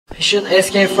We should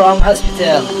escape from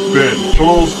hospital. Ben,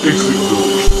 close exit door.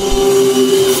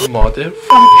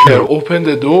 Motherfucker, open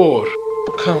the door.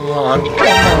 Come on, come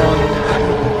on.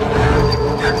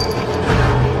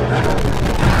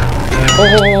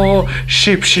 Oh,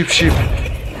 ship.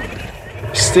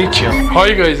 Stay tuned.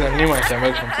 Hi guys, I'm NimaHak and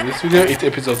welcome to this video. It's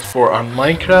episode 4 on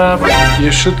Minecraft.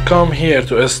 You should come here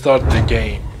to start the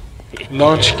game.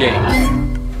 Launch game.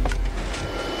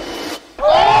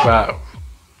 Wow.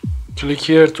 Click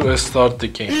here to start the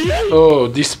game. Oh,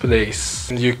 this place.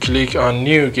 And you click on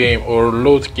new game or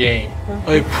load game.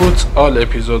 I put all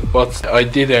episodes, but I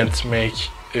didn't make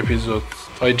episode.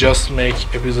 I just make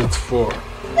episode 4.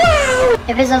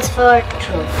 Episode 4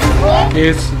 true.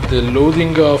 It's the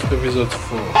loading of episode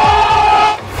 4.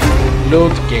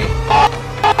 Load game.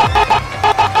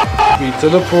 We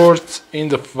teleport in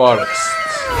the forest.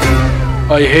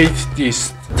 I hate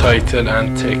this title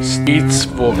and text. It's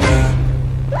wolf.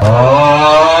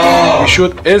 We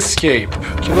should escape.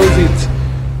 Close it.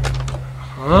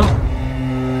 Huh?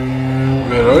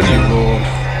 Where are you, wolf?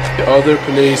 The other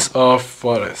place of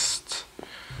forest.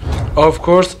 Of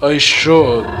course, I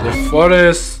showed the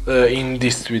forest in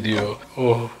this video.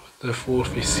 Oh, the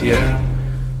wolf is here.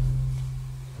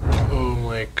 Oh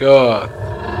my god.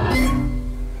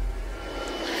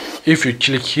 If you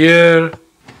click here,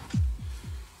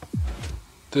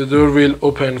 the door will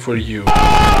open for you.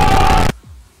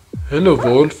 Hello,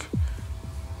 wolf.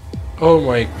 Oh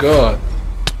my god.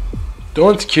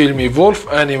 Don't kill me, wolf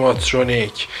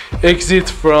animatronic. Exit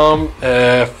from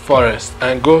forest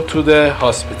and go to the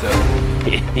hospital.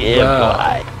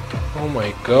 Wow. Oh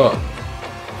my god.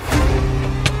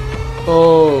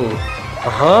 Oh.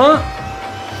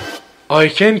 I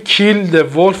can kill the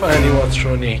wolf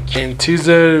animatronic. In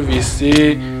teaser we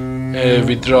see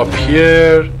we drop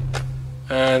here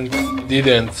and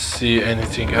didn't see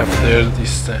anything after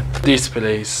this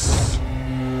place.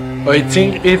 I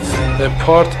think it's a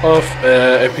part of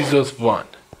episode 1.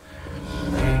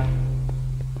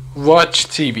 Watch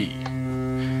TV.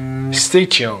 Stay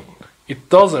tuned. It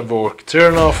doesn't work.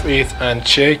 Turn off it and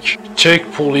check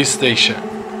police station.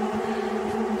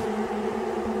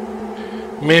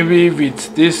 Maybe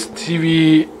with this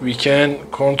TV we can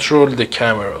control the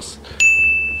cameras.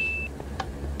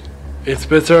 It's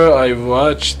better I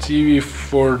watch TV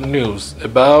for news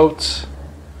about,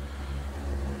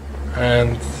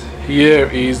 and here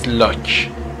is lock.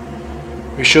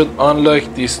 We should unlock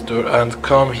this door and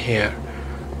come here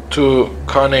to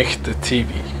connect the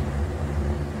TV.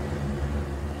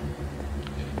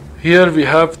 Here we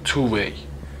have 2 ways.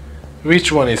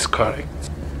 Which one is correct?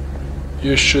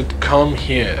 You should come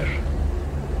here.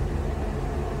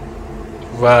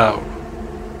 Wow,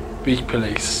 big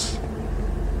place.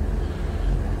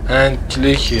 And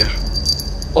click here.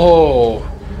 Oh,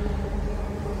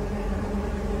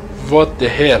 what the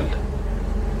hell?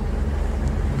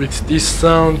 With this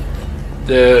sound,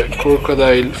 the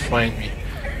crocodile find me.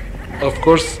 Of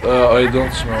course, I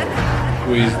don't know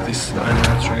who is this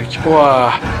animatronic.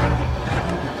 Wow.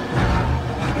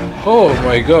 Oh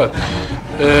my god.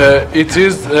 It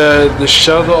is the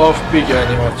shadow of big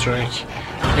animatronic.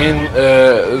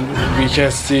 We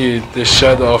can see the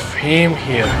shadow of him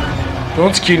here.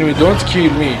 Don't kill me, don't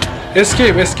kill me.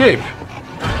 Escape,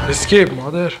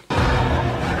 mother.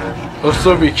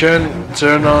 Also, we can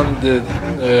turn on the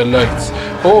lights.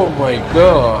 Oh my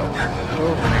god.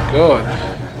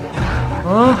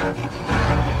 Huh?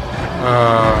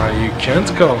 You can't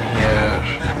come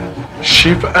here.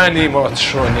 Ship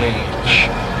animatronic.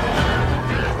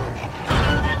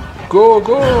 Go.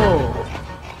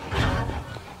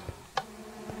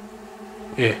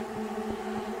 Yeah.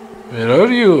 Where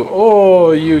are you?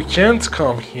 Oh, you can't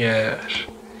come here.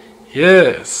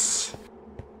 Yes.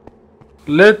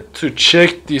 Let's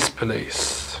check this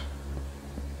place.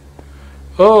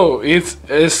 Oh, it's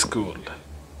a school.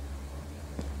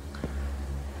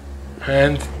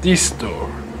 And this door.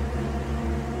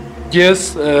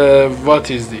 Guess what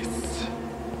is this?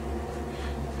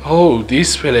 Oh,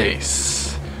 this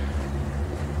place.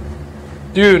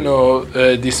 Do you know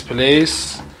this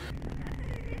place?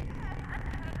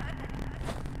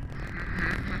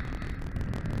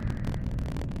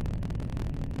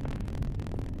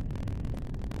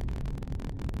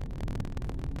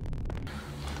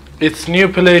 It's new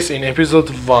place in episode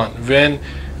 1 when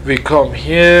we come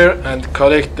here and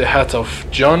collect the hat of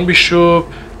John Bishop.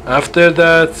 After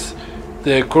that,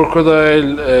 the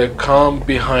crocodile come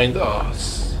behind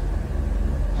us.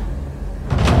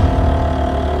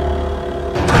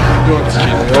 Don't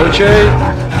kill me, okay?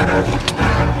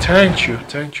 Thank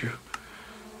you.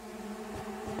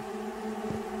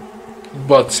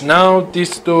 But now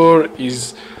this door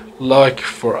is like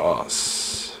for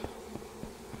us.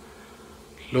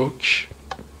 Look.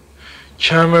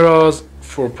 Cameras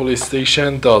for police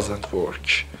station doesn't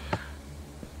work.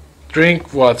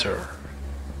 Drink water.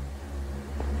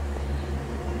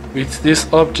 With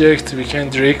this object we can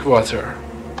drink water.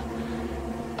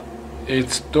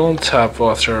 It don't have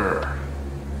water.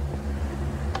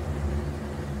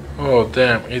 Oh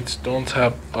damn, it don't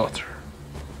have water.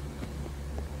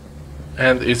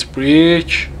 And it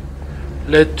break.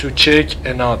 Let's check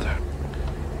another.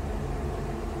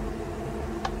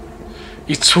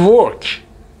 It's work.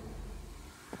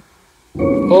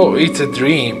 Oh, it's a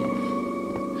dream.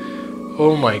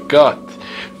 Oh my god.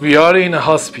 We are in a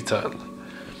hospital.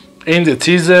 In the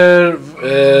teaser,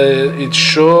 it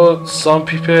showed some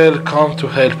people come to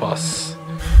help us.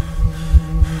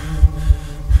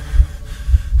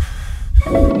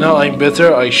 Now I'm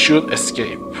better, I should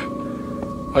escape.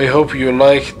 I hope you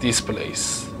like this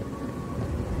place.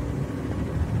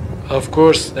 Of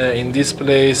course, in this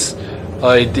place,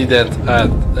 I didn't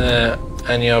add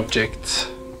any object.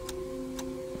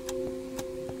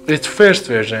 It's first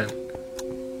version.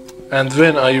 And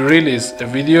when I release a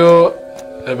video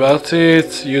about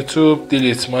it, YouTube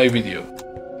deletes my video.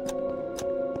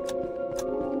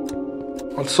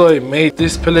 Also, I made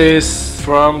this place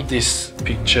from this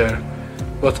picture.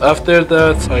 But after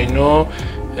that, I know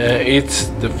it's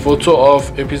the photo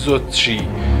of episode 3.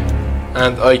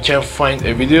 And I can find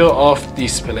a video of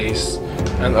this place.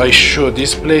 And I show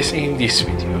this place in this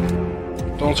video.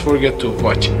 Don't forget to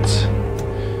watch it.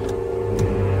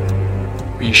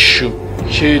 We should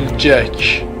kill Jack.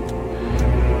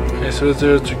 It's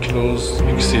better to close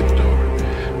exit door.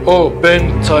 Oh,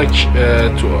 Ben talk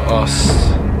to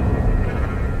us.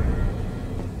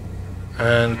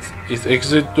 And it's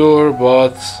exit door,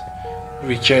 but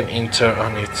we can enter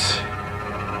on it.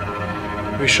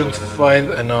 We should find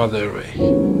another way.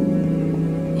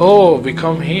 Oh, we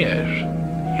come here.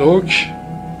 Look,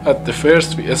 at the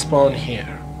first we spawn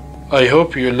here. I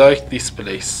hope you like this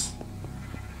place.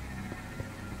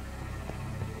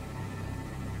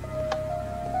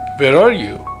 Where are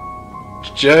you?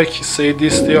 Jack said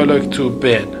this dialogue to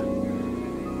Ben.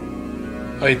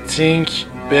 I think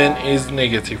Ben is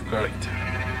negative character.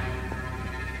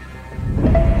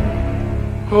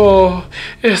 Oh,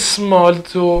 a small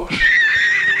door.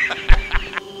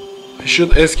 I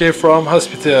should escape from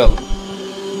hospital.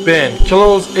 Ben,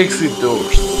 close exit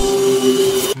doors.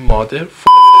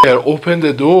 Motherfucker, open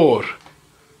the door.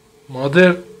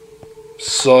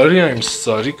 I'm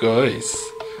sorry guys.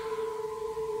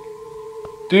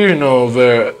 Do you know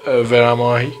where am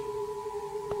I?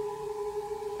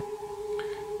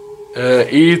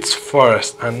 It's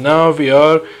forest, and now we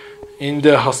are in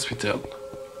the hospital.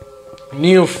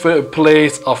 New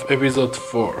place of episode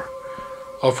 4.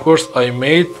 Of course, I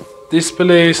made this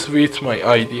place with my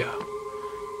idea.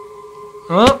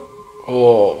 Huh?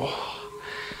 Oh.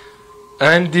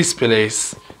 And this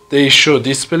place. They show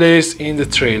this place in the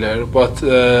trailer, but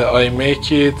I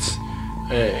make it.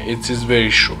 It is very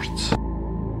short.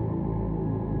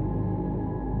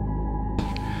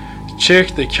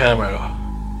 Check the camera.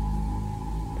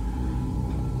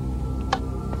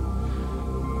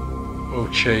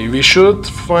 Okay, we should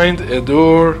find a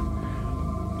door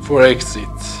for exit.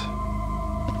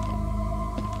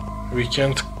 We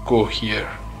can't go here.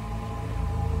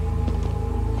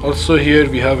 Also here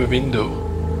we have a window.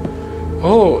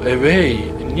 Oh, a way,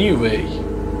 a new way.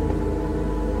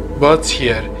 But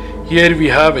here we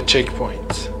have a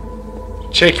checkpoint.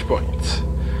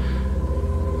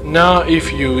 Now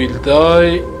if you will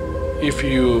die, if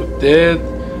you dead,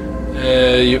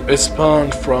 you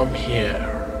spawn from here.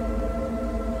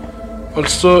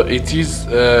 Also it is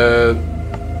a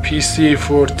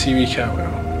PC4 TV camera.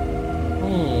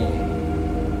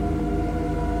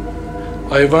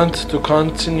 I want to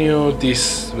continue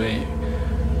this way,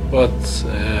 but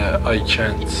I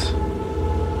can't.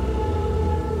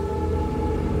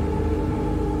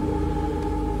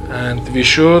 And we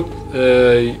should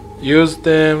use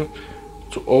them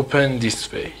to open this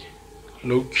way.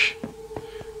 Look,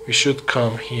 we should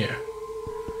come here.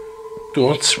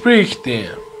 Don't break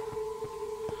them.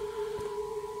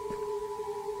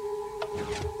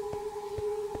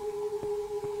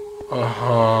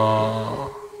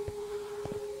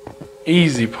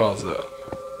 Easy puzzle.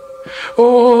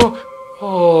 Oh.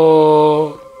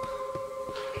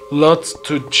 Lots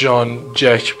to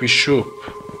Jack Bishop.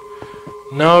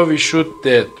 Now we should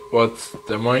dead, but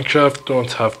the Minecraft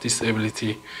don't have this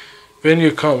ability. When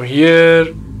you come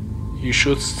here, you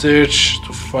should search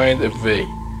to find a way.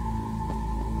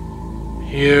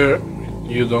 Here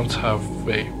you don't have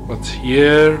way, but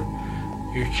here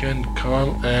you can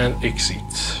come and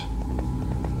exit.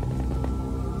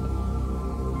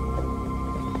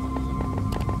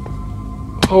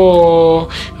 Oh,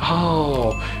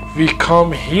 we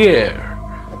come here.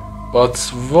 But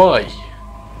why?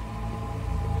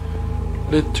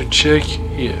 Let's check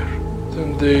here.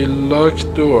 Then the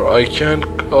locked door. I can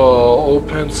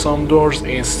open some doors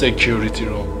in security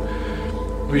room.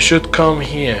 We should come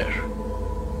here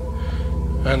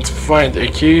and find a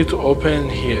key to open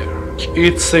here.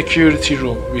 It's security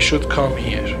room. We should come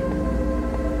here.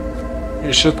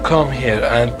 We should come here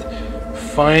and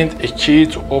find a key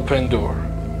to open door.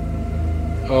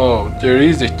 Oh, there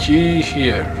is a key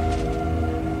here.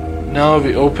 Now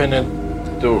we open the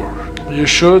door. You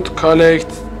should collect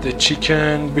the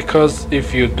chicken because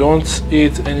if you don't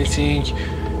eat anything,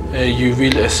 you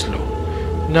will slow.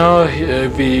 Now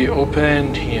we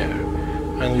open here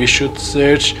and we should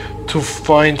search to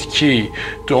find key.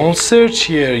 Don't search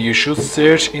here, you should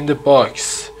search in the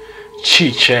box.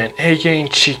 Chicken, again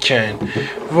chicken.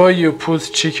 Why you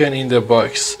put chicken in the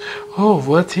box? Oh,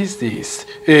 what is this?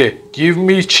 Give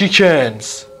me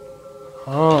chickens.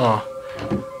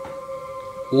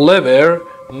 Lever?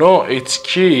 No, it's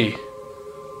key.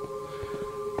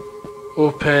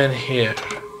 Open here.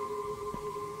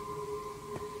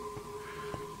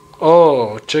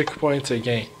 Oh, checkpoint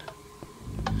again.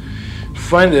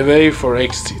 Find a way for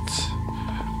exit.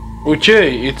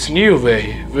 Okay, it's new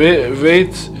way.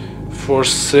 Wait for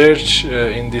search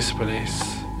in this place.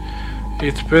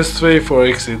 It's best way for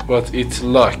exit, but it's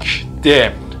locked.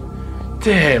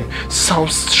 Damn,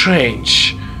 sounds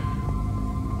strange.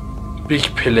 Big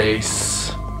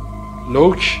place.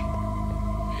 Look,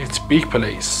 it's big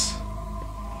place.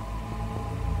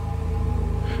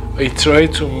 I try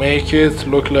to make it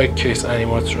look like CASE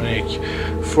Animatronic.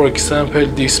 For example,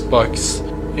 this box.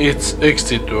 It's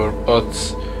exit door, but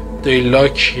they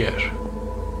lock here.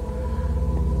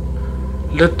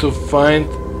 Let's find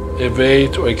a way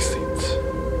to exit.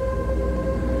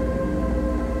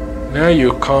 Now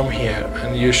you come here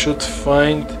and you should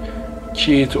find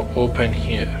key to open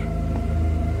here.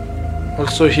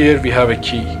 Also here we have a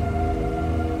key.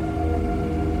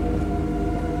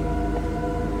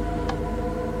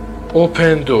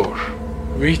 Open door.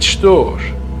 Which door?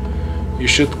 You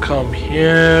should come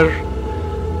here.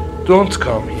 Don't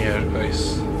come here,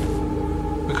 guys,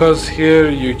 because here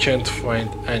you can't find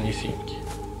anything.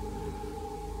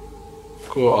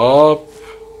 Go up.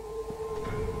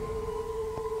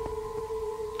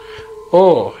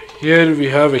 Oh, here we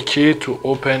have a key to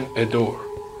open a door.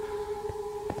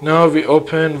 Now we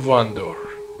open one door.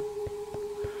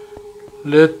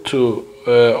 Let's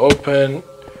open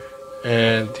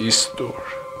this door.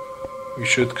 We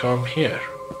should come here.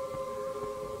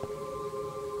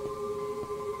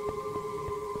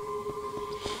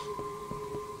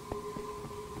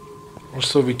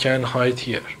 Also we can hide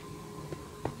here.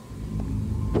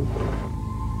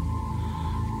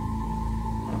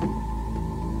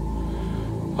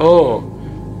 Oh,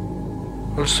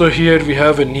 also here we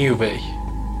have a new way.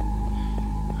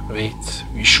 Wait,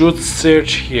 we should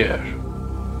search here.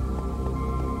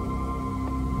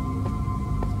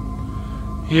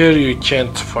 Here you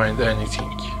can't find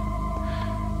anything.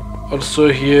 Also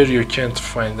here you can't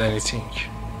find anything.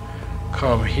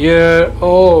 Come here.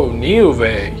 Oh, new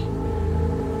way.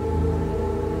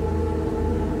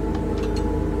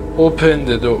 Open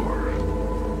the door.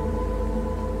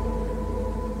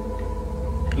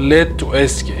 Let's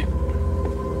escape.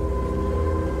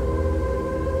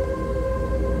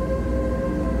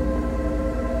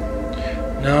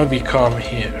 Now we come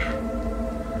here.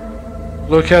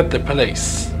 Look at the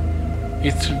place.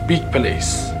 It's a big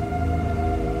place.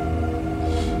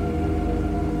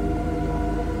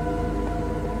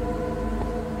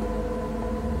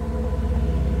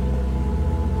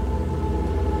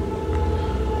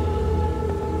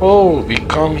 Oh, we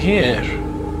come here.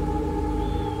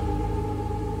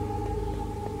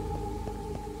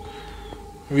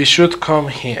 We should come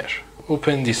here.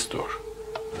 Open this door.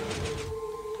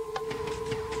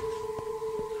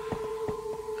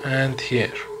 And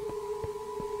here.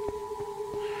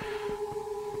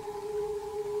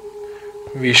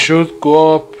 We should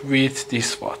go up with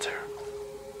this water.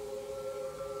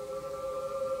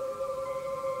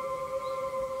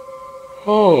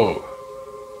 Oh.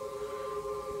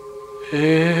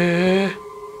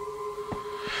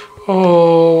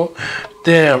 Oh,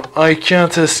 damn, I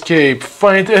can't escape.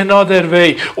 Find another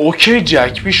way. Okay,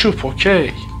 Jack, Bishop,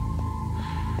 okay.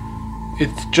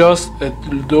 It's just a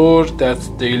door that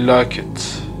they lock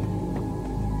it.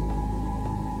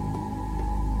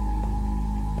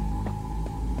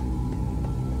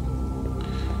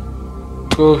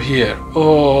 Go here.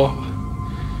 Oh.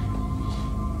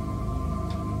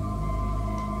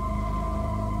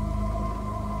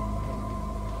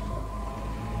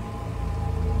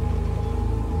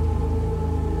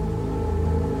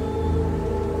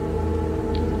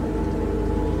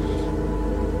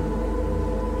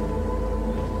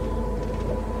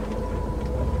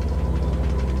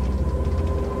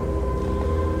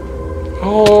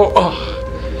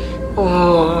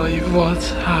 What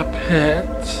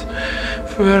happened?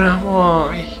 Where am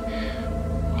I?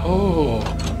 Oh,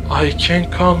 I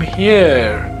can come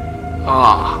here.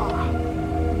 Ah.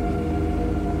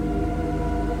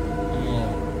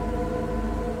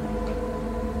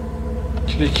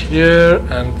 Click here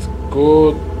and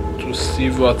go to see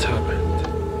what happened.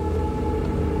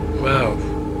 Wow.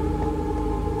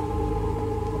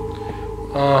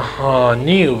 Aha,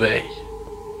 new way.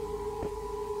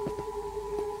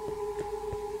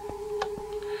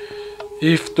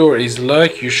 If door is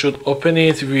locked, you should open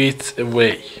it with a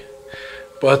way.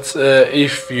 But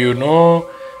if you know,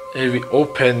 we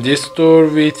open this door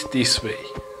with this way.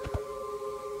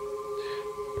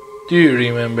 Do you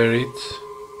remember it?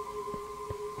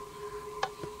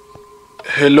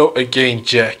 Hello again,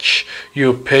 Jack.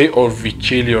 You pay or we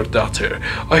kill your daughter.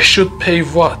 I should pay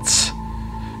what?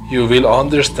 You will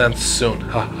understand soon.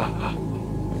 Ha ha ha.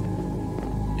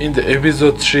 In the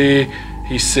episode 3,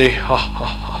 he say ha ha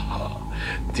ha ha.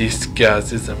 This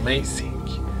gas is amazing.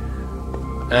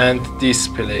 And this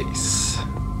place.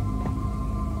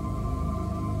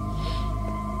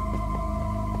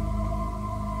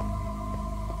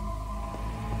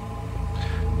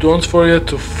 Don't forget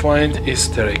to find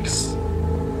Easter eggs.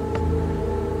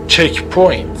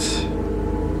 Checkpoint.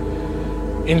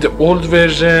 In the old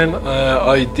version,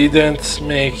 I didn't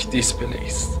make this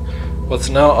place, but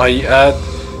now I add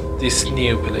this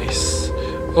new place.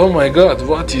 Oh my god,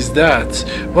 what is that?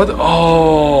 What?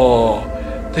 Oh,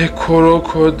 the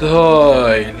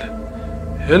crocodile.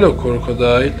 Hello,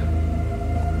 crocodile.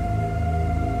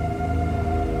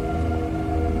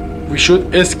 We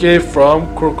should escape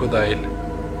from crocodile.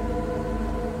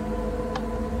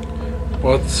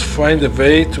 But find a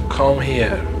way to come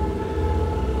here.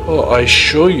 Oh, I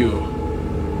show you.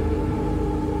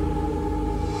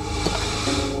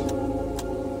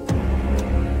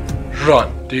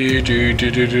 Run.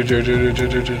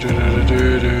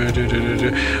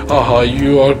 Aha,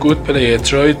 you are good player.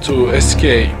 Try to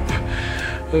escape.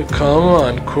 Come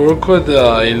on,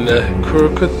 crocodile.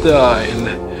 Crocodile.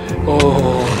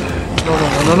 Oh,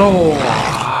 no.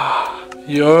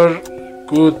 You're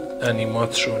good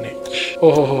animatronic.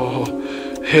 Oh,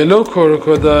 hello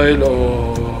crocodile.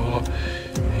 Oh,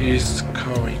 he's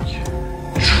coming.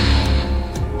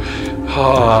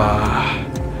 Ah,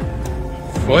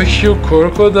 fuck you,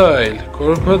 crocodile.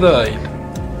 Crocodile.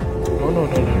 No.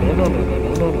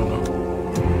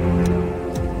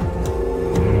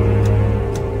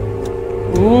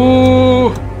 Ooh.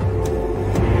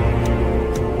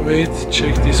 Wait,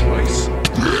 check this box.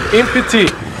 Empty.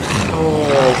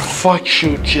 Oh, fuck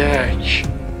you, Jack.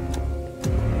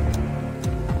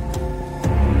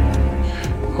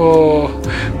 Oh,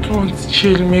 don't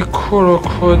kill me,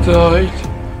 crocodile.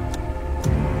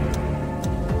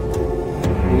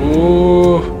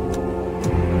 Oh.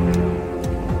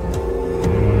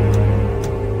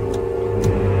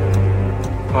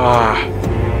 Ah,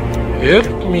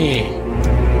 help me.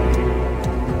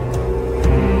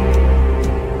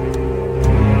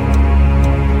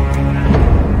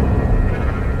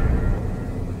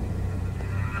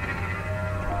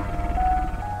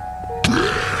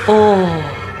 Oh.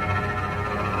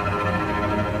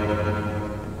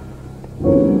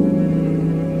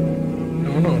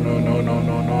 No.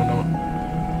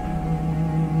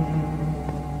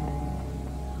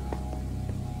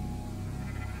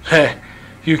 Heh,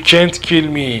 you can't kill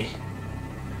me.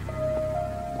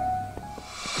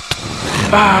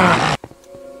 Ah.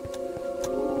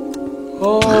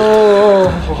 Oh.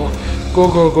 Go.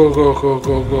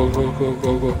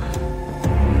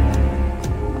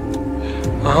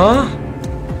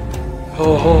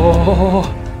 Oh.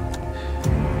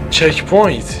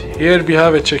 Checkpoint. Here we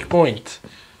have a checkpoint.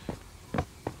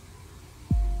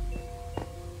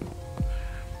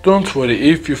 Don't worry,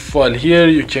 if you fall here,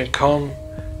 you can come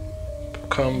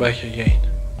back again.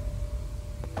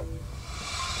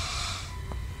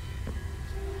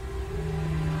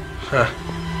 Huh.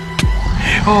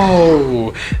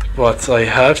 Oh, but I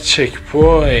have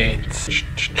checkpoint.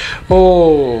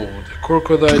 Oh, the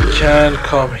crocodile can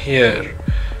come here.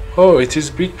 Oh, it is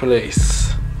big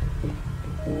place.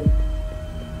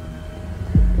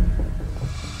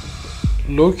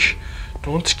 Look,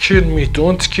 don't kill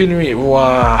me.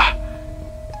 Wow.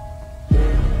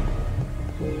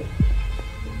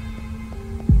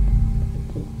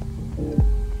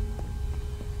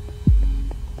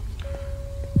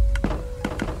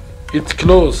 It's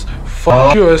close.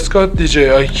 Fuck you, Scott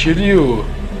DJ, I kill you.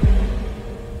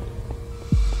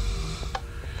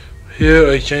 Here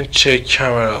I can check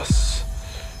cameras.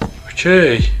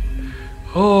 Okay.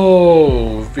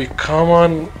 Oh, we come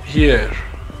on here.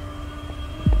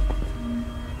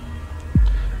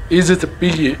 Is it a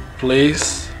big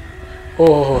place?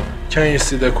 Oh, can you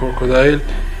see the crocodile?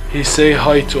 He say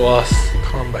hi to us.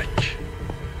 Come back.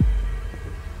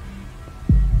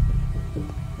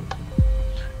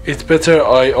 It's better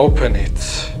I open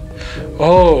it.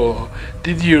 Oh,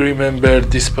 did you remember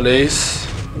this place?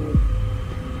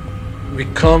 We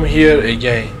come here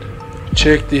again.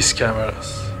 Check these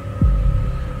cameras.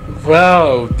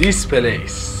 Wow, this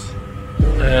place.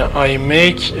 I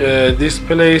make this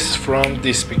place from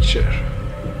this picture.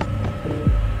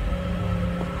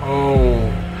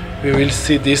 Oh, we will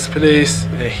see this place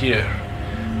here.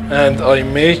 And I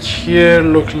make here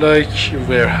look like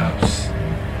warehouse.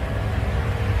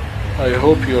 I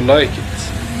hope you like it.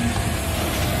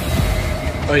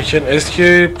 I can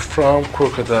escape from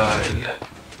crocodile.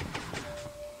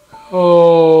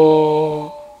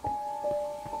 Oh.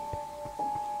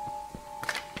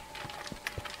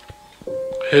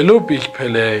 Hello, big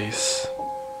place.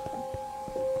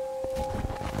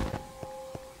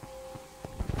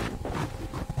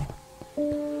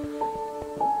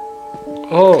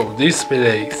 Oh, this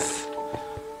place.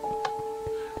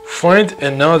 Find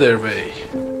another way.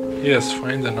 Yes,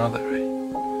 find another way.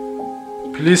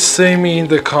 Please say me in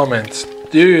the comments,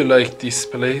 do you like this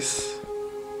place?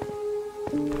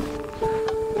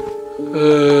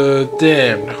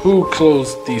 Damn, who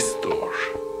closed this door?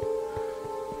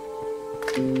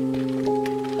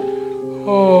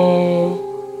 Oh,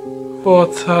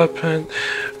 what happened?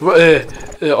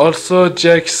 Also,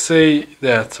 Jack say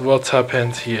that, what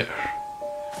happened here?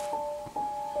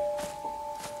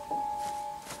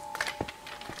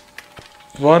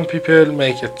 One people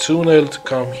make a tunnel to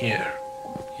come here.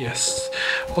 Yes.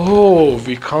 Oh,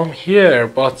 we come here,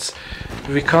 but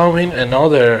we come in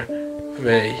another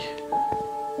way.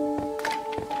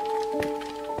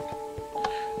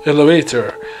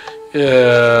 Elevator.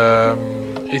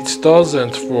 It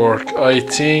doesn't work. I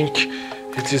think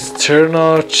it is turn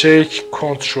check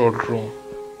control room.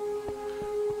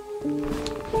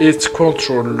 It's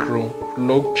control room.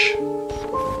 Look.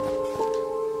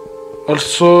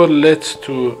 Also, let's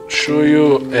to show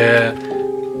you a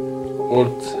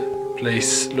old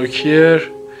place. Look here.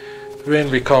 When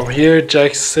we come here,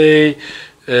 Jack say,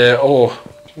 "Oh,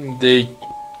 they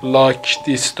lock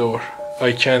this door.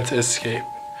 I can't escape."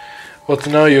 But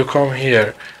now you come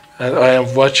here, and I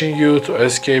am watching you to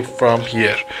escape from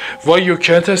here. Why you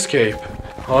can't escape?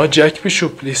 Huh, Jack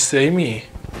Bishop, please say me.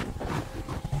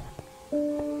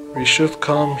 We should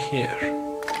come here.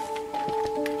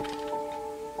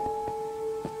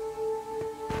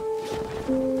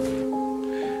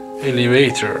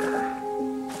 Elevator.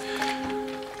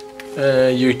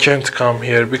 You can't come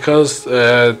here because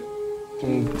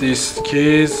this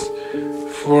key is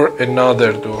for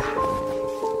another door.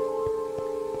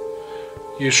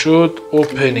 You should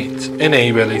open it,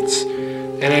 enable it.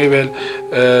 Enable,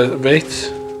 wait.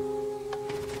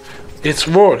 It's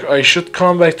work. I should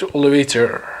come back to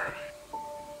elevator.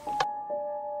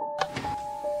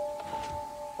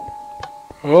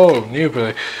 Oh, new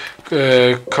play.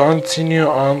 Continue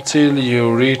until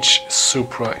you reach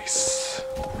surprise.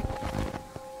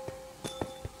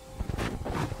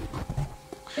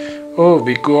 Oh,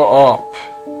 we go up.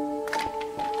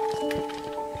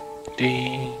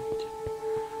 Ding.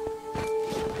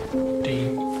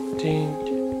 Ding, ding.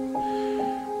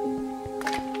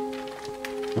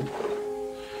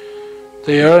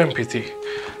 They are empty,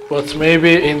 but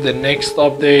maybe in the next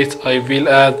update I will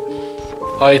add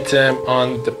item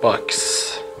on the box.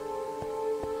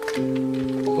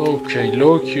 Okay,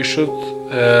 look, you should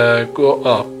go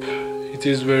up. It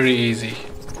is very easy.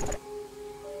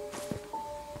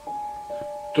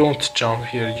 Don't jump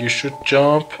here, you should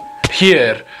jump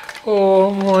here.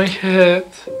 Oh, my head.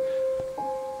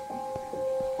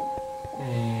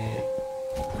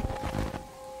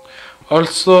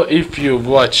 Also, if you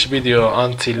watch video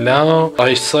until now,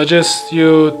 I suggest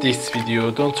you this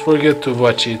video. Don't forget to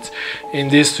watch it. In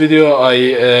this video, I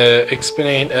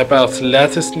explain about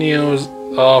latest news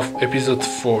of episode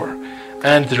 4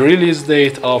 and the release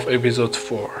date of episode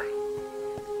 4.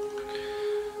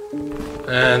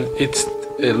 And it's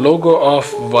a logo of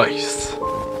Vice.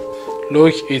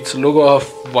 Look, it's logo of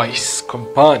Vice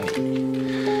company.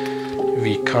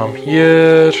 We come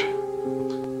here.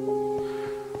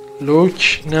 Look,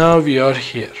 now we are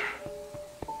here.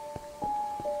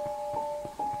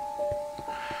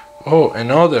 Oh,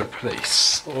 another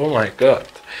place. Oh my god.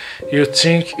 You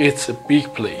think it's a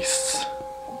big place.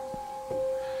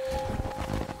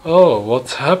 Oh, what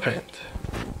happened?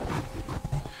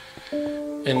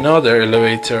 Another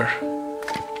elevator.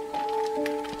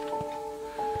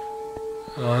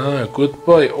 Ah,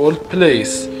 goodbye, old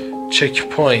place.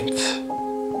 Checkpoint.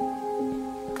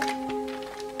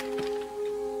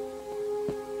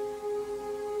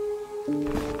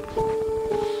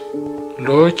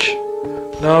 Look,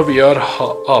 now we are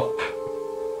up.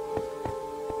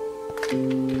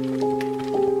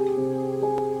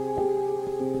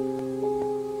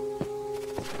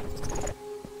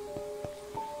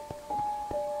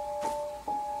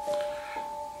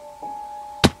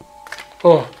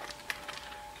 Oh.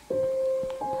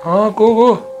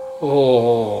 Go.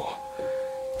 Oh.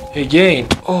 Again.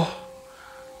 Oh.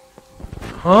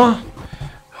 Huh?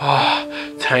 Ah,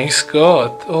 thanks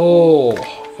God. Oh,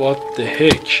 what the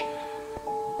heck?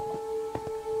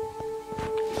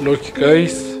 Look,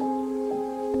 guys.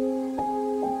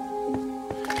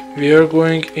 We are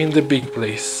going in the big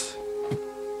place.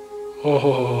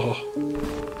 Oh.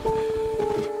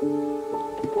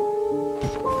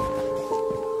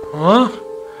 Huh?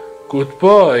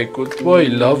 Goodbye,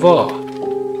 lava.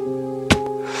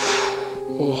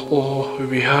 Oh,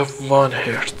 we have one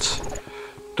heart.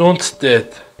 Don't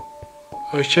dead.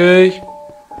 Okay?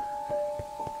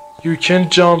 You can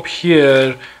jump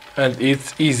here and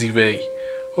it's easy way.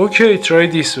 Okay, try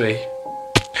this way.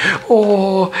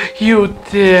 Oh, you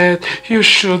dead. You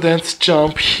shouldn't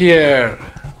jump here.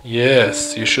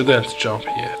 Yes, you shouldn't jump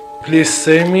here. Please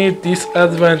say me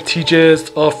disadvantages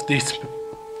of this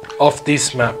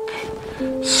map.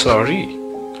 Sorry.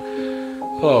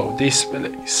 Oh, this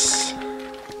place.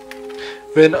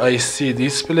 When I see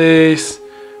this place,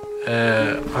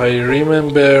 I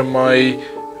remember my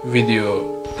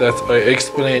video that I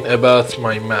explain about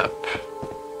my map.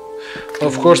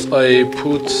 Of course, I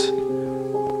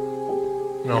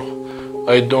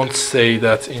don't say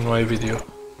that in my video.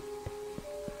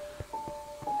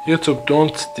 YouTube,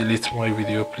 don't delete my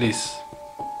video, please.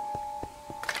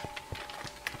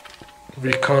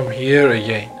 We come here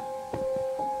again.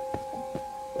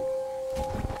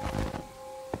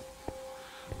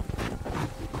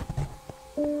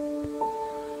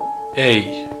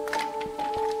 A.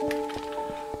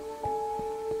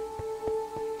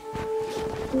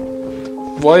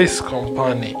 Vice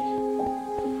company.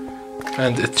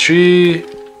 And a tree.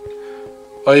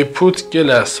 I put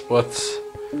glass, but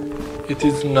it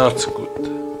is not good.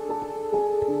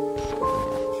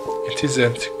 It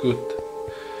isn't good.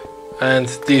 And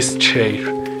this chair.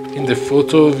 In the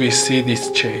photo we see this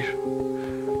chair.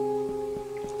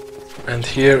 And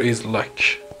here is luck.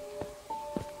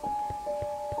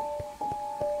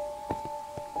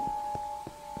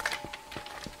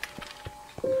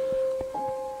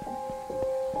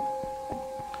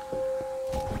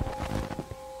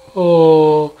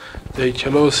 Oh, they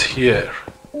close here.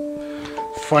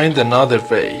 Find another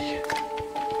way.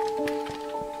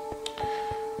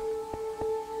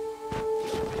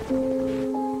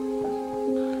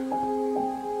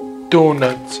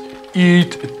 Donuts.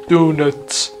 Eat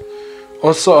donuts.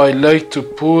 Also, I like to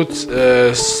put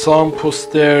some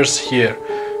posters here,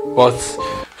 but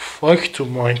fuck to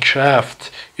Minecraft.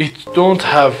 It don't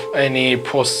have any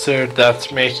poster that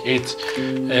make it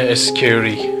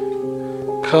scary.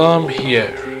 Come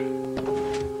here.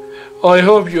 I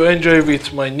hope you enjoy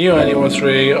with my new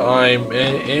animatronic. I'm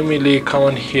Emily. Come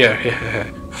on here.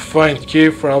 Find key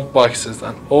from boxes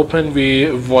and open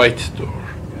the white door.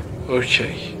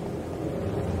 Okay.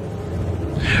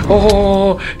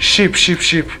 Oh, ship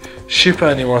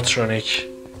animatronic.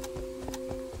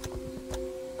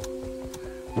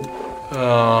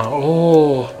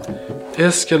 Oh,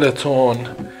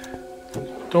 skeleton.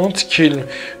 Don't kill me.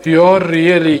 You are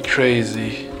really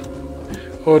crazy.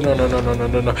 Oh, no.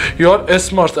 You are a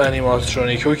smart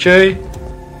animatronic, okay?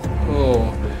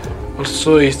 Oh,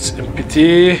 also it's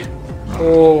empty.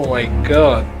 Oh my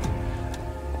god.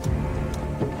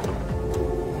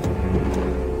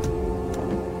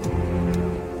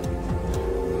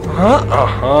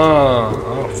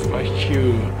 Oh, fuck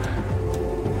you.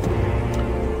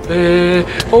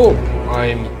 Oh,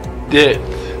 I'm dead.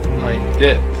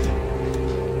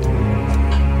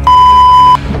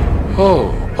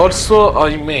 Oh, also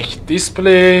I make this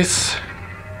place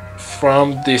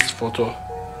from this photo.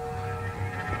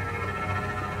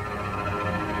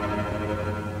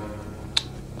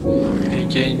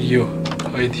 Again you.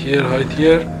 Hide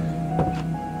here.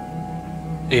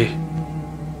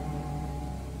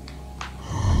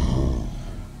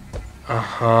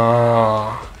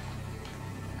 Aha.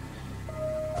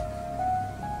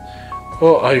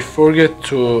 Oh, I forget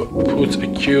to put a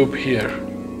cube here.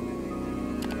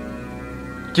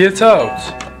 Get out!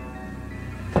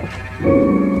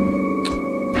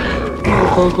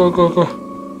 Go.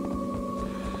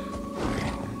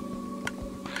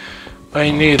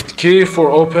 I need key for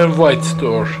open white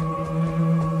door.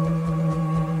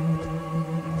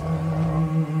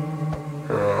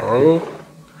 Oh.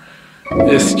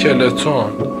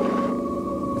 Skeleton.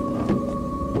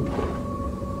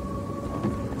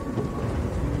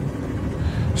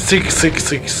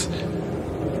 666.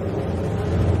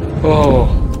 Oh.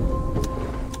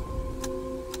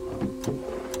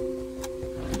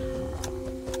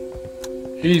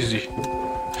 Easy.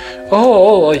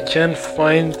 Oh, I can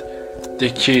find the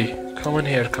key. Come on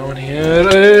here, come on here.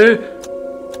 Hey.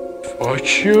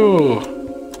 Fuck you.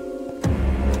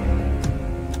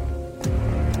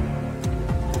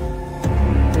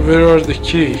 Where are the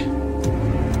key?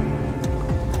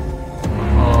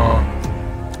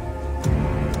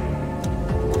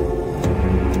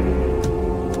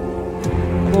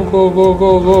 Go, go,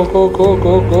 go, go, go, go,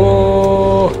 go, go.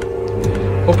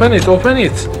 Open it, open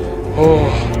it. Oh,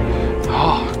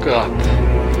 oh, God.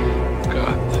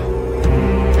 God.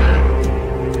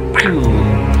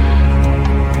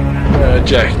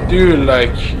 Jack, do you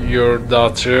like your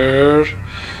daughter?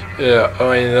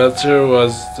 My daughter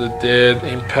was dead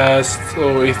in past.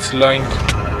 Oh, it's long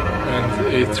and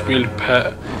it will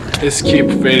escape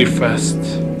very fast.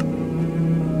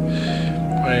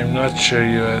 I'm not sure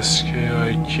you escape.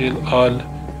 I kill all.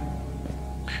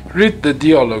 Read the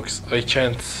dialogues. I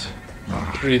can't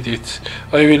read it.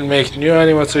 I will make new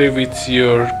animatory with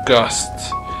your ghost.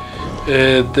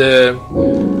 The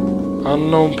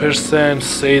unknown person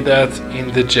say that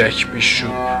in the Jack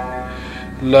Bishop.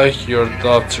 Like your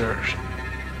daughter.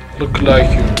 Look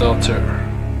like your daughter.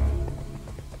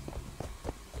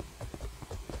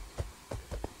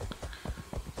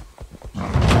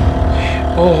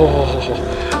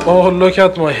 Oh, look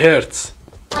at my heart.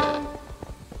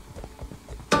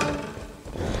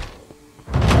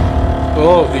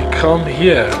 Oh, we come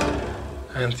here.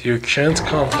 And you can't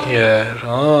come here.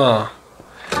 Ah.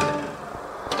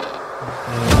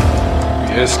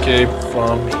 We escape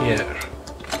from here.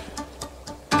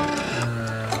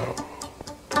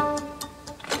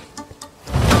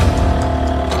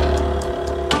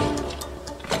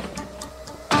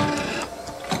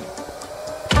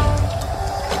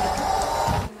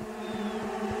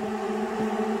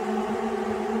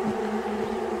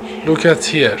 Look at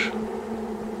here.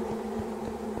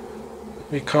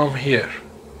 We come here.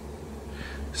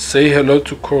 Say hello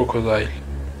to crocodile.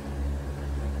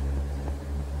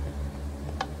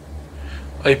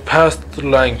 I passed the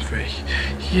long way.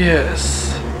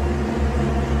 Yes.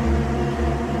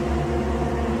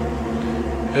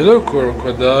 Hello,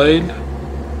 crocodile.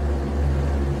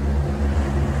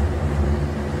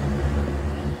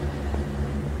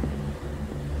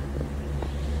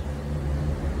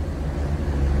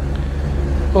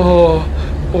 Oh,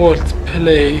 old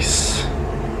place.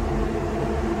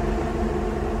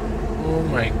 Oh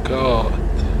my God.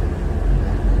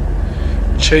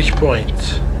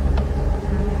 Checkpoint.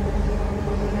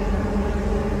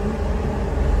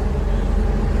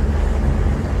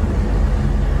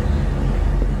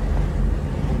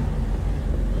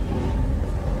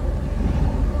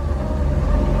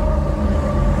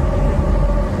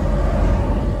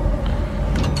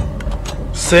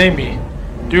 Say me.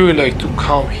 Do you like to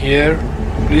come here?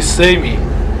 Please say me.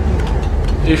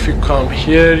 If you come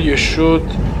here, you should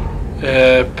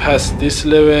pass these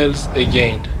levels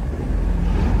again.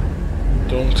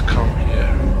 Don't come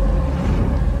here.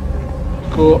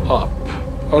 Go up.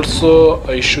 Also,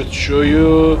 I should show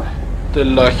you the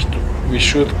locked door. We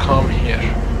should come here.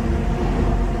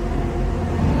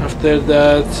 After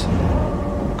that,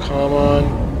 come on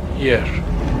here.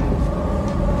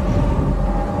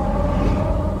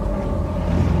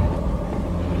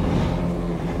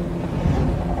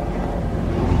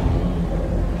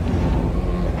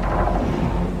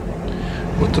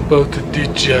 What about the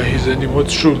DJ? He's an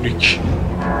animatronic.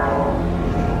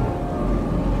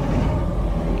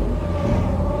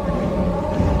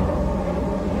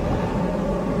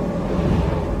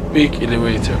 Big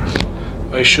elevator.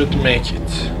 I should make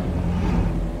it.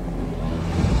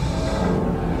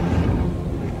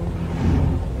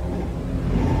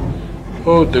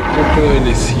 Oh, the crocodile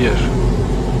is here.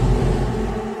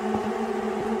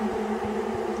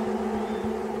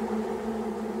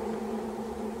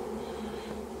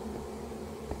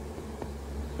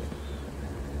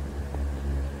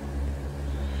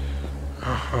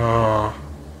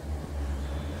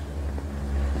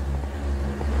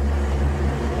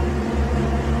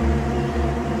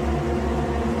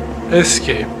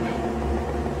 Escape.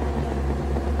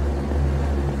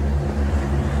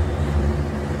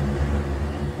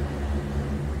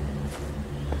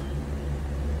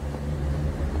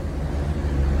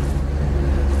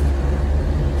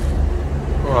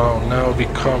 Wow, now we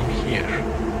come here.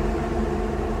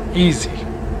 Easy.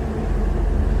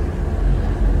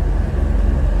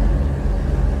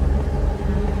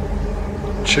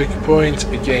 Checkpoint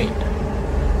again.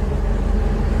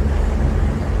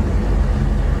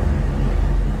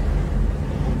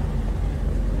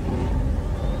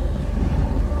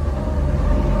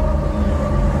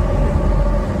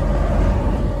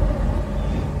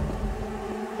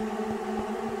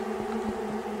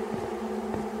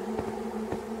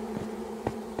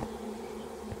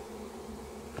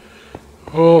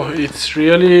 Oh, it's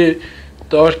really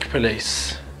dark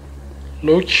place.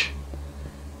 Look.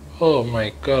 Oh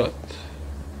my god.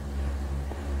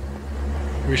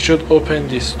 We should open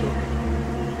this door.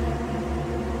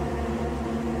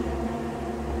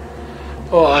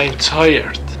 Oh, I'm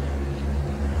tired.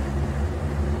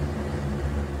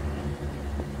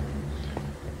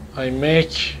 I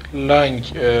make long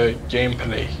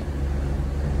gameplay.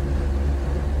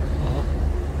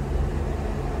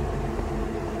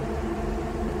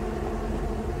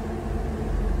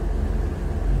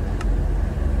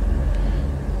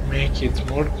 Make it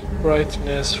more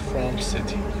brightness from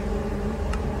setting.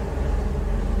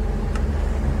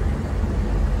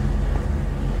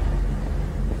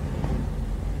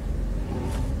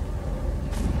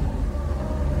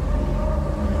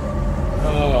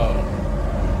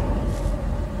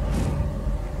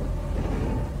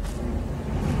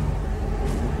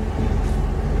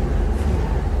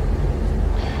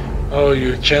 Oh,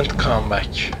 you can't come back.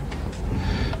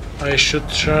 I should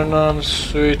turn on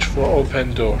switch for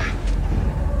open door.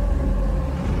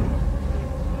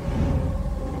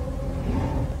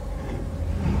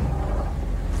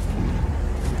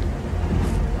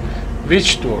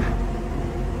 Which door?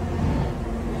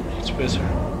 It's better.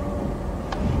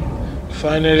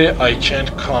 Finally, I can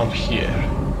come here.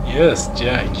 Yes,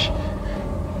 Jack.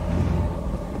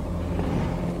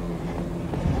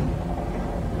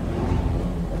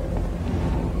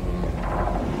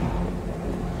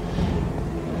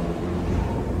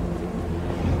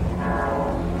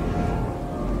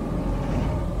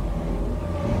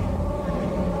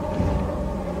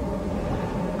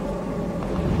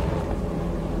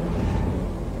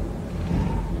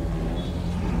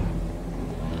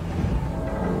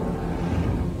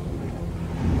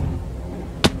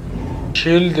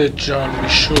 Kill the John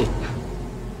Bishop.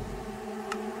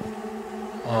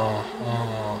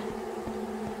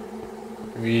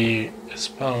 We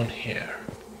spawn here.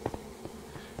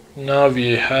 Now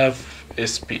we have a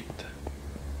speed.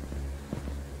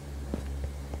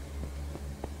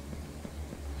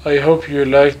 I hope you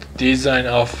like the design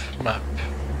of map.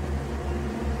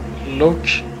 Look.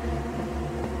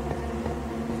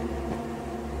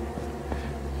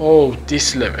 Oh,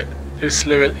 this level. This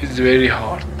level is very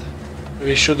hard.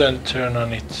 We shouldn't turn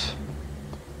on it.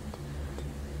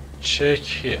 Check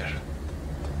here.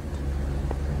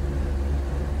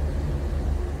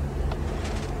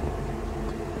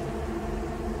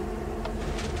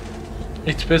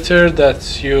 It's better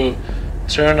that you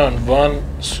turn on one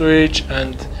switch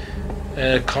and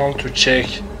come to check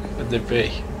the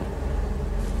way.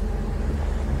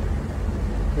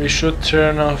 We should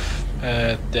turn off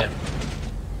them.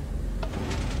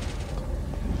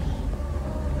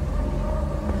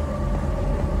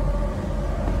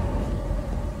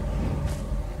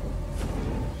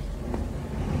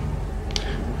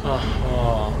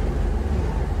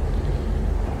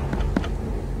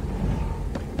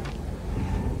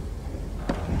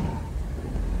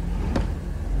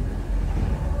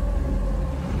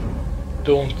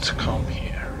 Don't come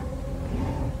here.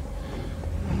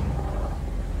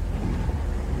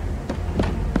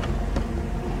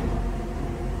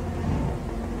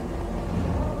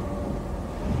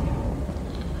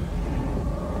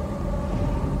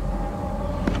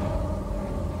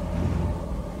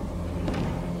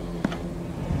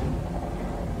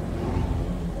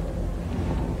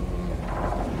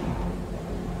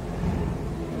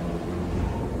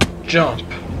 Jump.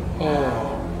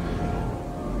 Oh.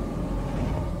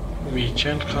 We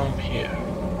can't come here.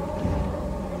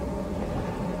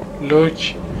 Look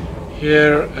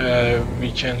here,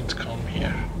 we can't come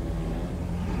here.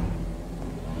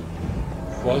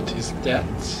 What is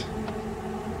that?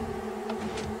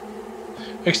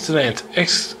 Excellent.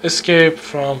 Escape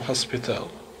from hospital.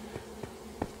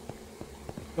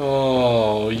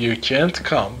 Oh, you can't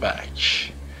come back.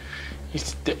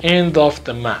 It's the end of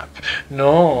the map.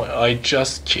 No, I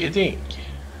just kidding.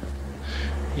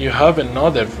 You have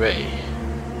another way,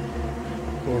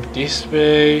 or this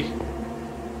way,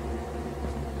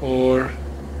 or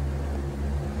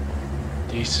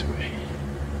this way.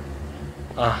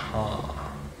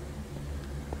 Aha.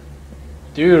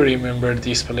 Do you remember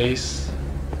this place?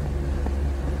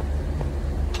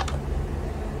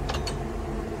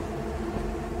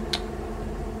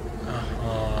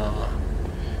 Aha.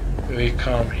 We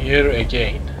come here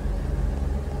again.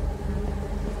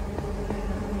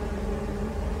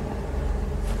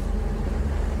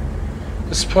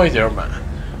 Spider-Man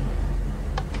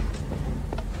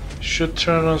should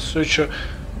turn on switch.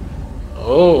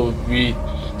 Oh, we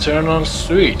turn on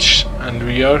switch and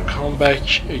we are come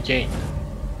back again.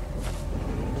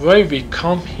 Why we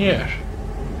come here?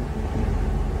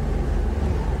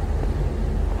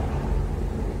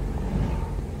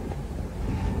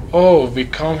 Oh, we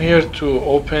come here to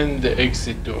open the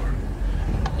exit door.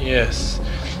 Yes.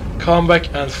 Come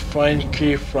back and find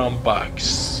key from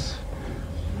box.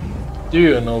 Do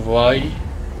you know why?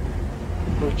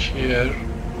 Look here.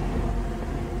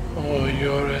 Oh,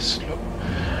 you're slow.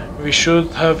 We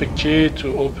should have a key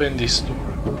to open this door.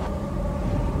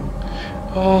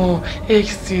 Oh,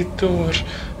 exit door.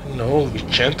 No, we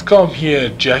can't come here,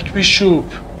 Jack Bishop.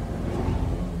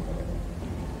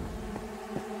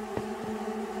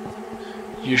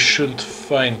 You should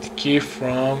find key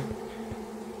from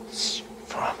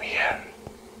here.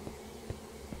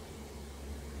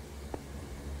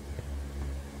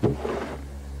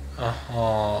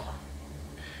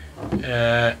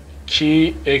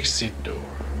 Key exit door.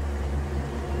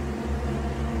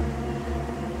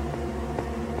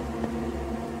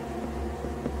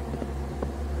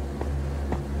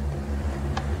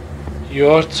 You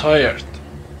are tired.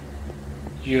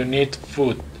 You need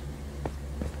food.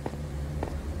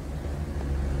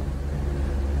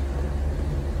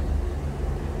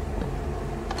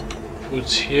 Put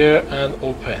here and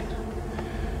open.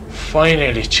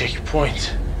 Finally,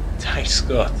 checkpoint. Thanks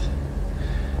God.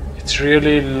 It's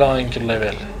really long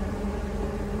level.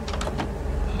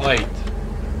 Hide.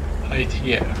 Hide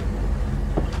here.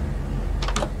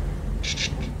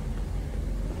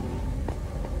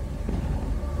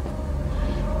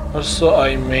 Also,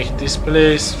 I make this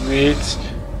place with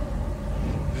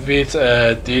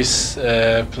this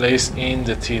place in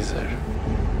the teaser.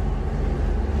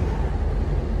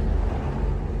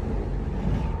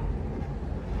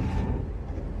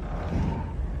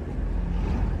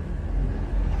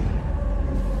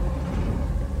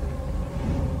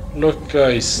 Look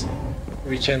guys,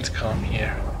 we can't come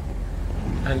here,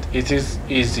 and it is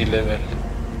easy level.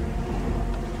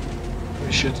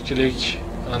 We should click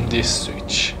on this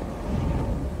switch.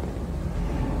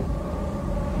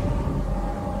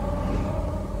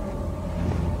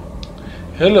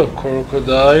 Hello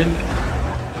crocodile.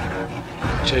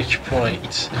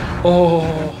 Checkpoint. Oh,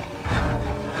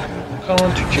 come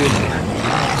on to kill me.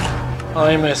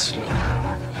 I'm slow.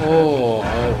 Oh,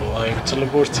 I'm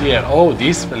teleport here. Oh,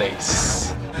 this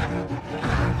place.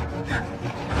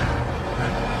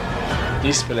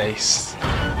 This place.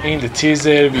 In the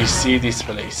teaser, we see this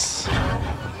place.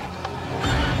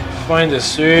 Find the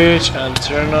switch and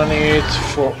turn on it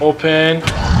for open.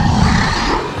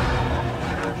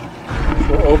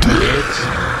 For open it.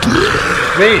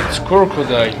 Wait,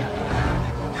 crocodile.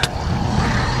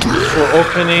 For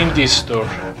opening this door.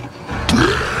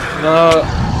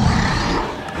 Now,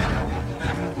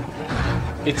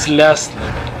 it's last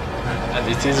level, and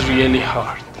it is really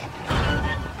hard.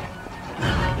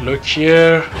 Look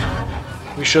here.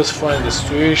 We should find the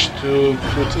switch to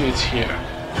put it here.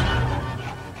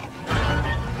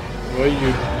 Why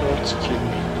you don't kill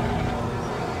me?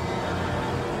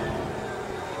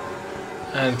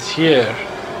 And here.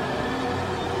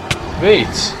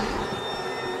 Wait.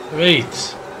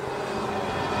 Wait.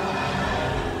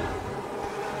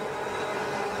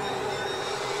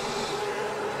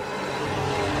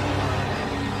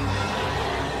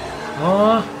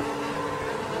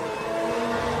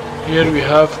 Here we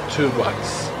have 2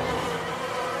 bugs.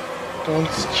 Don't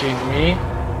kill me.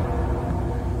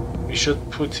 We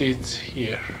should put it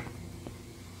here.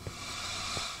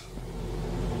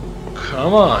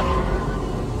 Come on.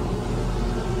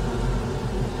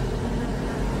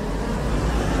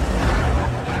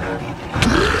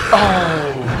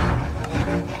 Oh.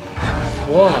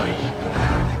 Why?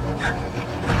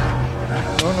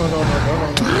 No.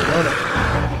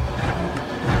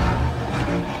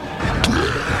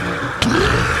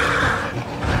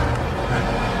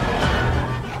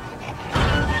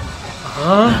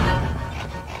 Huh?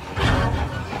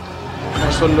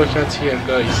 Also look at here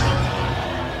guys.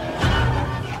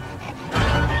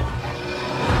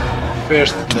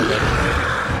 First level.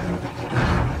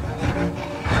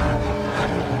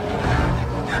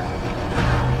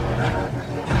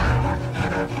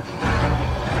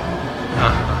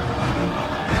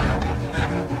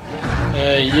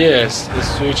 Yes, the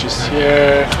switch is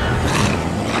here.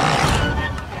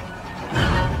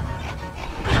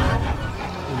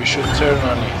 We should turn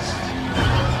on it.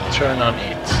 Turn on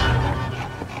it.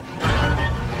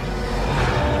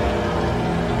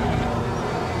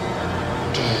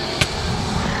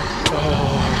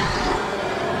 Oh.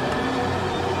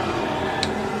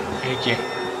 Again.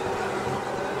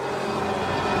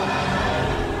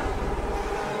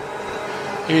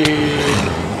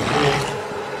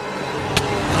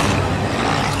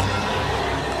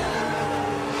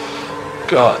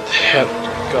 God help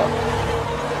God.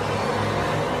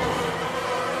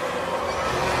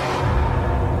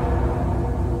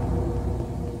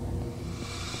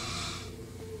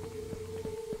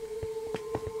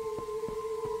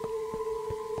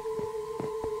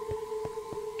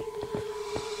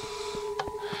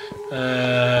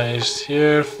 Is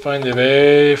here. Find a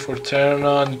way for turn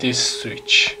on this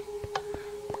switch.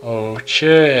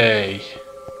 Okay.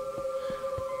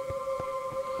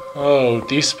 Oh,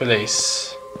 this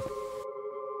place.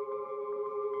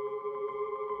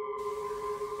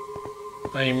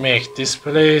 I make this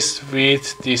place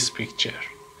with this picture.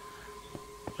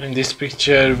 In this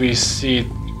picture we see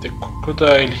the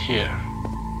crocodile here.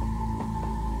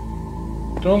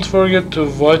 Don't forget to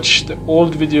watch the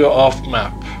old video of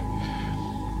map.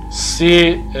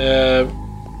 See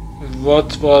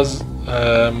what was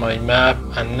my map,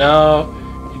 and now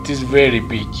it is very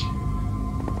big.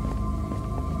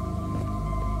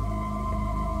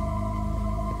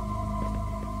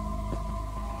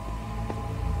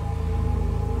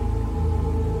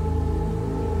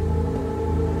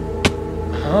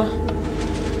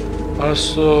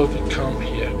 Also we come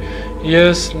here.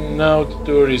 Yes, now the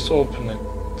door is opened.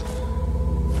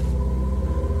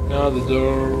 Now the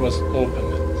door was opened.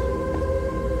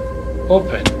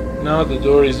 Open. Now the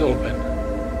door is open.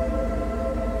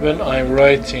 When I'm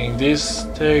writing this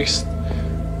text,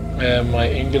 my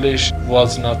English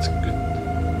was not good.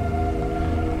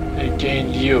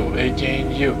 Again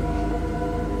you.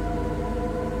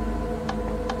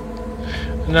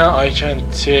 Now I can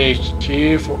take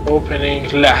key for opening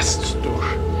last door.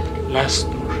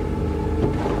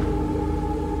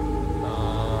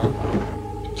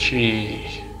 Key.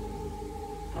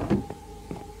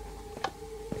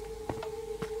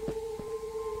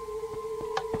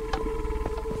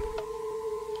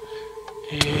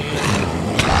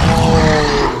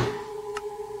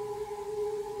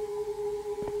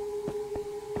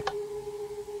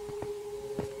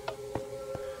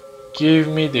 Give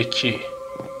me the key.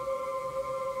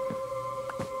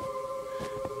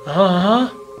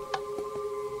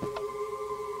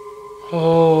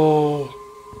 Oh,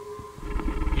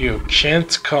 you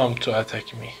can't come to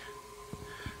attack me.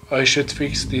 I should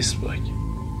fix this bug.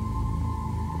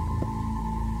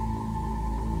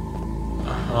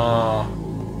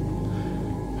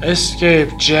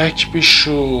 Escape, Jack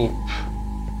Bishop.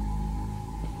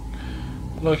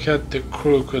 Look at the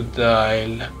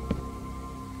crocodile.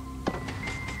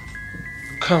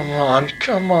 Come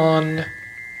on.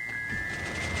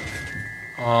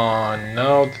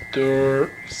 Now the door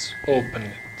is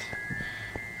opened.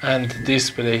 And this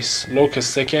place. Look a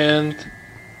second.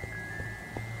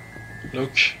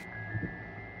 Look.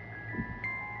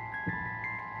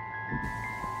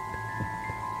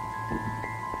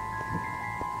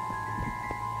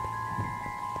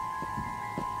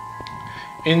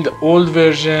 In the old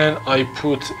version, I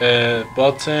put a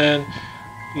button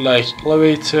like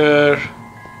elevator,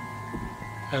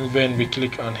 and when we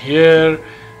click on here,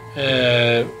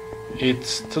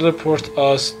 it teleports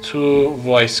us to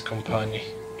voice company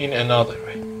in another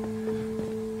way.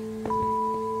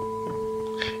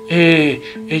 Hey,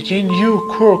 again you,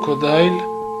 crocodile.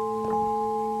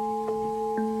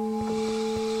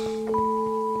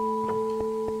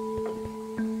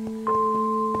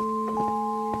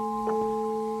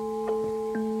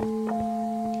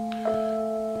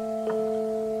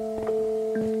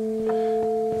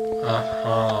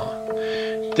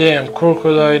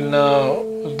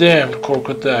 Damn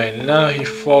crocodile, now he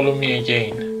follow me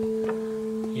again.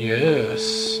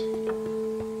 Yes.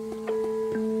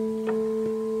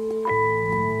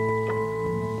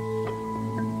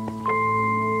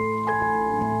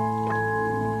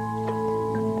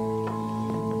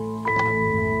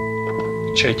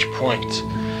 Checkpoint.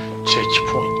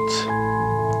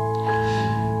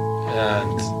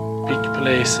 And big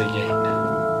place again.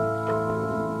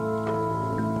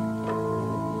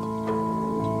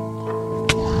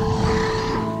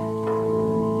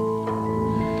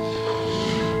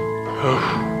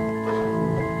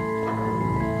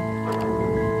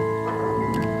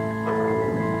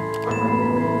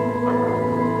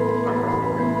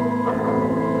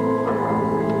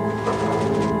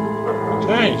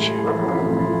 Thank you.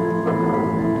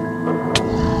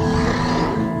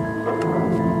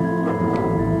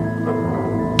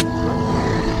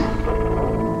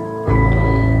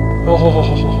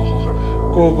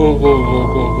 Go.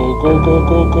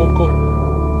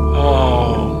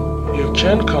 Oh, you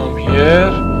can't come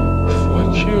here.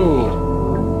 Fuck you.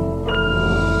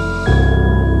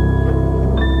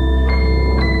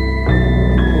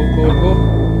 Go.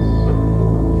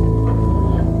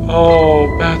 Oh,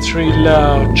 battery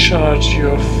low. Charge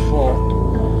your phone.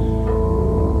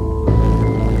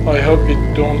 I hope it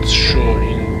don't show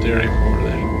in the recorder.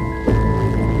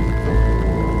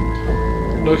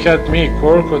 Look at me,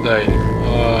 crocodile.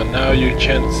 Now you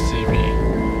can't see me.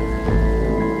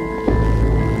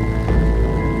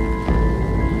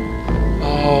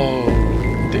 Oh,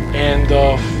 the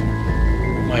kind of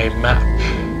my map.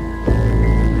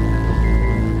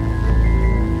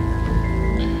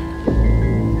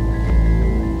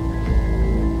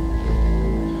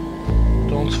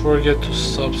 Don't forget to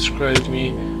subscribe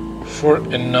me for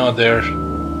another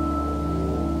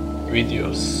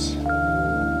videos.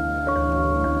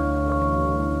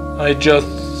 I just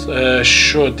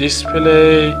show this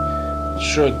place.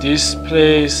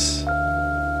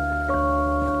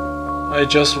 I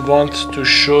just want to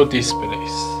show this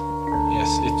place. Yes,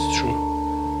 it's true.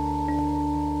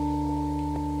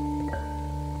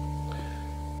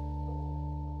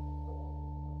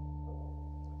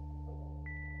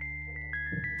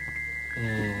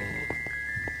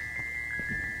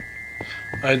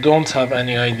 I don't have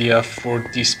any idea for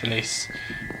this place.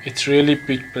 It's really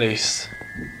big place.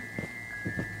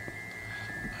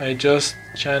 I just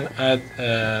can add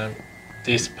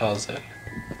this puzzle.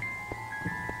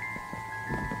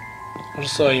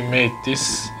 Also, I made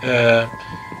this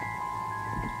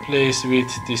place with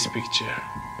this picture.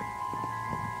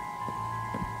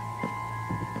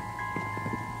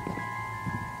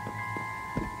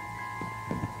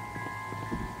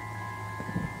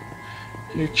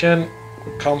 You can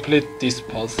complete this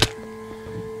puzzle.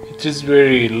 It is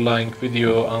very long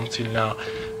video until now,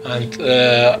 and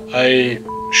I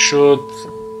should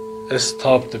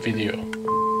stop the video.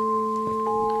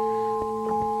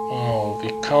 Oh, we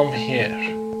come here.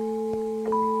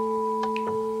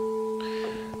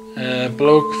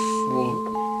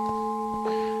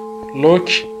 Look,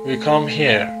 we come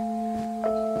here,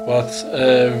 but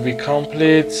we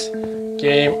complete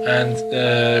game and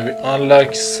we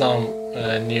unlock some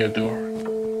new door.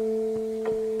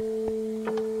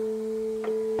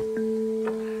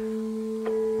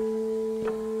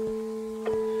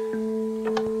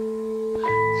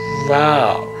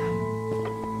 Wow.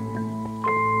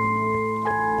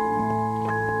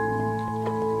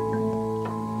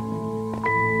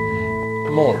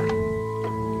 More.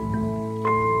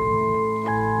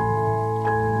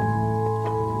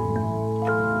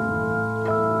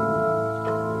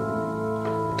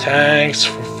 Thanks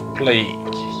for playing.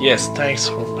 Yes, thanks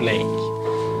for playing.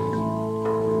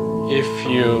 If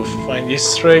you find this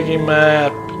Easter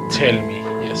map, tell me.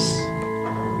 Yes.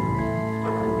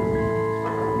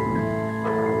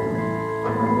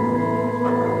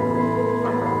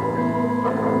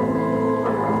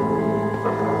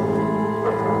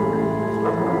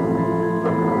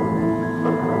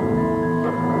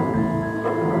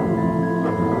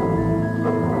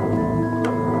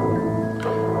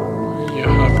 You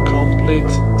have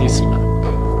complete this map.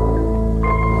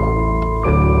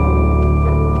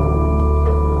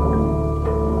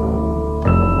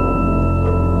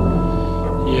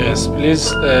 Yes, please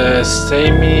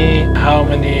say me how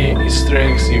many Easter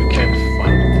eggs you can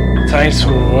find. Thanks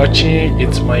for watching.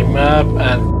 It's my map,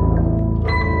 and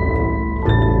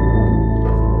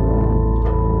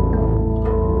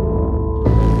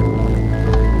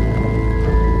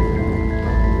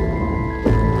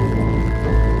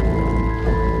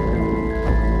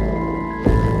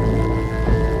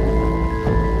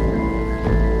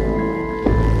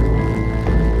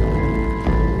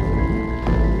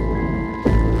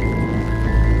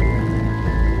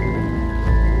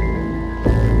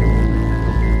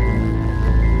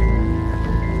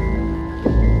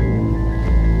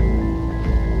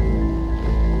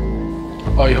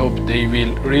I hope they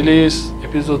will release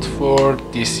episode 4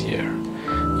 this year.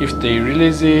 If they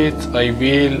release it, I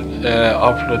will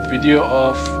upload video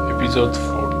of episode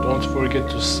 4. Don't forget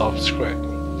to subscribe.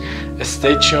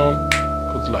 Stay tuned.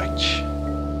 Good luck.